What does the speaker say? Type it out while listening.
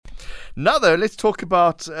Now, though, let's talk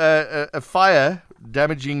about a fire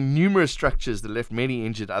damaging numerous structures that left many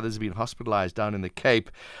injured. Others have been hospitalised down in the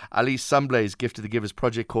Cape. Ali Samblay is Gift of the Givers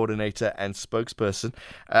project coordinator and spokesperson.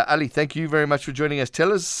 Ali, thank you very much for joining us.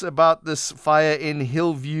 Tell us about this fire in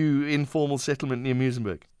Hillview informal settlement near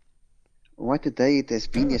Muizenberg. What a day it has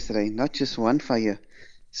been yesterday, not just one fire.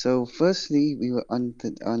 So firstly, we were on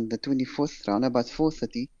the 24th, around about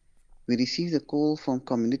 4:30, we received a call from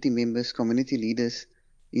community members, community leaders,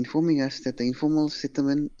 informing us that the informal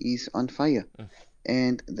settlement is on fire.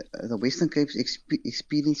 And the Western Cape is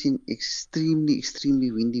experiencing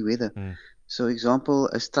extremely windy weather. So example,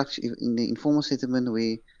 a structure in the informal settlement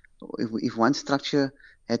where if one structure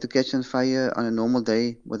had to catch on fire on a normal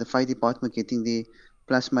day, with the fire department getting there,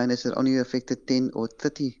 plus minus, it only affected 10 or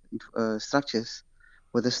 30 structures.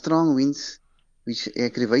 With the strong winds, which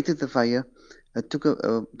aggravated the fire, it took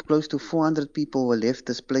close to 400 people were left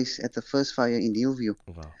displaced at the first fire in Hillview.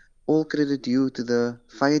 Wow. All credit due to the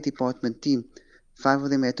fire department team. 5 of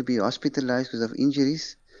them had to be hospitalised because of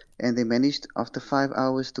injuries, and they managed after 5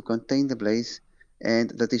 hours to contain the blaze, and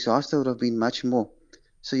the disaster would have been much more.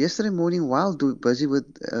 So yesterday morning, while busy with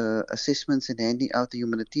assessments and handing out the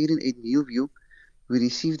humanitarian aid in Hillview, we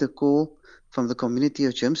received a call from the community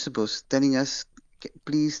of Jimsabos telling us,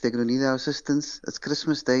 please, they're going to need our assistance. It's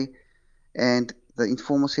Christmas Day, and the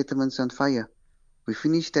informal settlement's on fire. We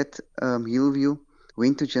finished at Hillview,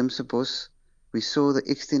 went to Jimsabos. We saw the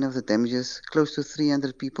extent of the damages, close to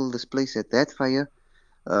 300 people displaced at that fire.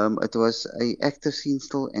 It was an active scene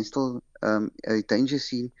still a danger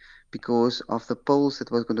scene because of the poles that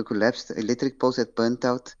was going to collapse, the electric poles that burnt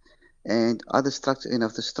out, and other structures, and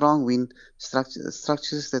of the strong wind,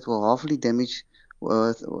 structures that were halfly damaged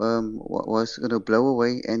was going to blow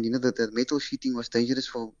away, and the metal sheeting was dangerous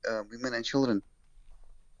for women and children.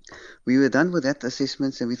 We were done with that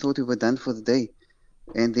assessments, and we thought we were done for the day.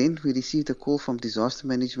 And then we received a call from disaster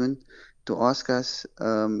management to ask us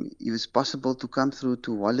if it's possible to come through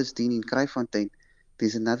to Wallisdean in Kraaifontein.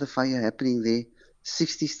 There's another fire happening there,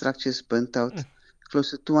 60 structures burnt out, close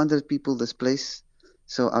to 200 people displaced.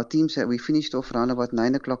 So our team said we finished off around about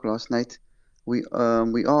 9 o'clock last night. We are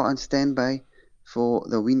on standby, for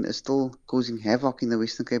the wind is still causing havoc in the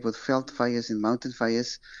Western Cape with veld fires and mountain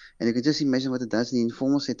fires, and you can just imagine what it does in the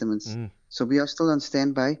informal settlements. So we are still on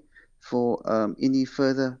standby for any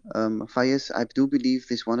further fires. I do believe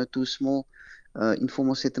there's 1 or 2 small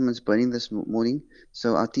informal settlements burning this morning,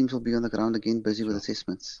 so our teams will be on the ground again, busy with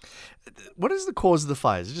assessments. What is the cause of the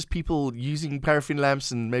fire? Is it just people using paraffin lamps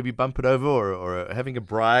and maybe bump it over, or having a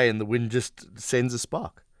braai and the wind just sends a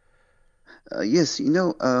spark? Yes,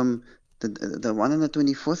 the one on the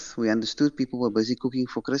 24th, we understood people were busy cooking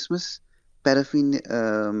for Christmas. Paraffin,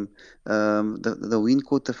 the wind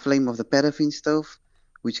caught the flame of the paraffin stove,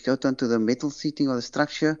 which got onto the metal seating of the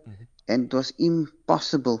structure, and it was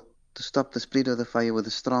impossible to stop the spread of the fire with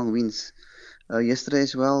the strong winds. Yesterday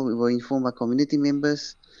as well, we were informed by community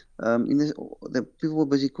members. The people were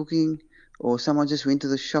busy cooking, or someone just went to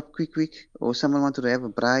the shop quick, or someone wanted to have a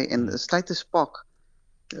braai, and the slightest spark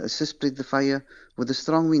just spread the fire with the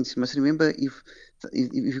strong winds. You must remember, if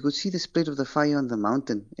you could see the spread of the fire on the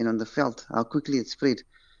mountain and on the veld, how quickly it spread,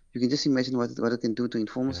 you can just imagine what it can do to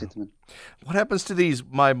informal settlement. What happens to these,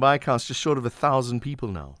 my count's just short of 1,000 people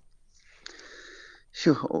now?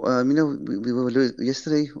 Sure. We were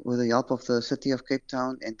yesterday, with the help of the City of Cape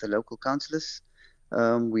Town and the local councillors,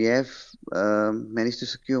 we have managed to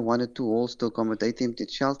secure 1 or 2 halls to accommodate them at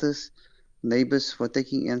shelters. Neighbors were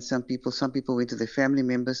taking in some people went to their family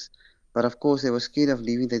members, but of course they were scared of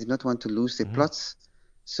leaving. They did not want to lose their plots.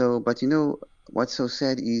 So, but what's so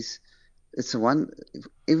sad is, it's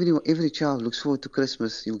every child looks forward to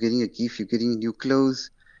Christmas. You're getting a gift, you're getting new clothes.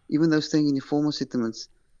 Even though staying in informal settlements,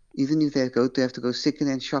 even if they have to go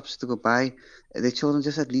second-hand shops to go buy their children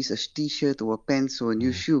just at least a t-shirt or a pants or a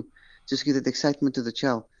new shoe, just give that excitement to the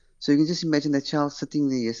child. So you can just imagine that child sitting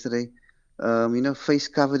there yesterday, face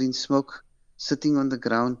covered in smoke, sitting on the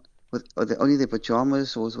ground with only their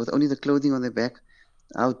pajamas or with only the clothing on their back,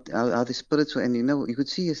 how the spirits were. And you could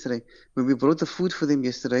see yesterday, when we brought the food for them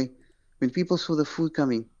yesterday, when people saw the food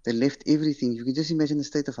coming, they left everything. You can just imagine the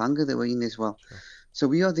state of hunger they were in as well. Sure. So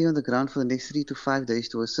we are there on the ground for the next 3 to 5 days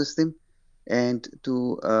to assist them and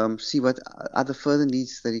to see what other further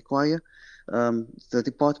needs they require. The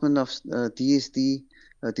Department of DSD,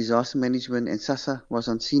 Disaster Management, and SASSA was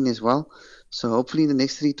on scene as well. So hopefully in the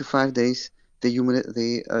next 3 to 5 days,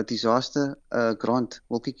 the disaster grant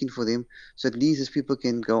will kick in for them, so at least these people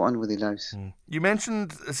can go on with their lives. You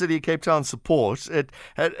mentioned City of Cape Town support.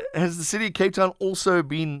 Has the City of Cape Town also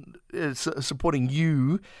been supporting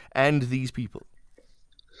you and these people?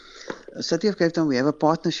 City of Cape Town, we have a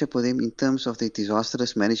partnership with them in terms of the disaster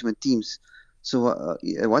risk management teams. So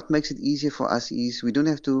what makes it easier for us is we don't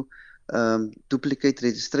have to duplicate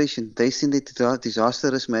registration. They send the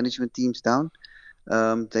disaster risk management teams down.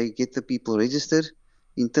 They get the people registered.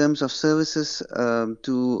 In terms of services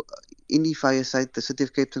to any fire site, the City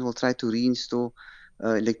of Cape Town will try to reinstall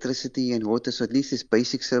electricity and water. So at least there's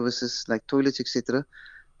basic services like toilets, etc.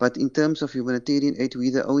 But in terms of humanitarian aid,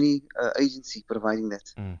 we're the only agency providing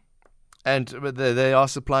that. Mm. And they are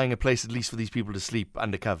supplying a place at least for these people to sleep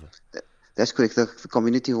undercover. That's correct. The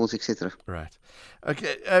community halls, etc. Right.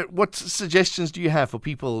 Okay. What suggestions do you have for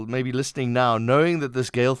people maybe listening now, knowing that this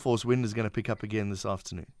gale force wind is going to pick up again this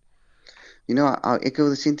afternoon? I'll echo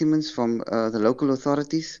the sentiments from the local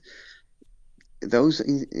authorities. Those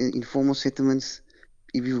informal settlements,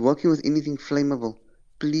 if you're working with anything flammable,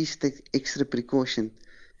 please take extra precaution.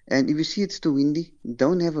 And if you see it's too windy,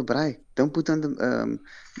 don't have a braai. Don't put on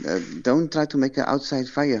don't try to make an outside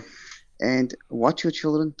fire. And watch your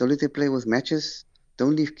children. Don't let them play with matches.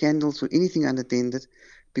 Don't leave candles or anything unattended.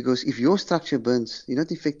 Because if your structure burns, you're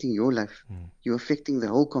not affecting your life. You're affecting the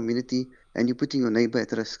whole community and you're putting your neighbor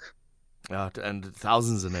at risk. And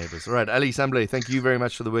thousands of neighbours. All right, Ali Samblay, thank you very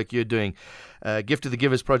much for the work you're doing. Gift of the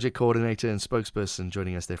Givers project coordinator and spokesperson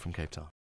joining us there from Cape Town.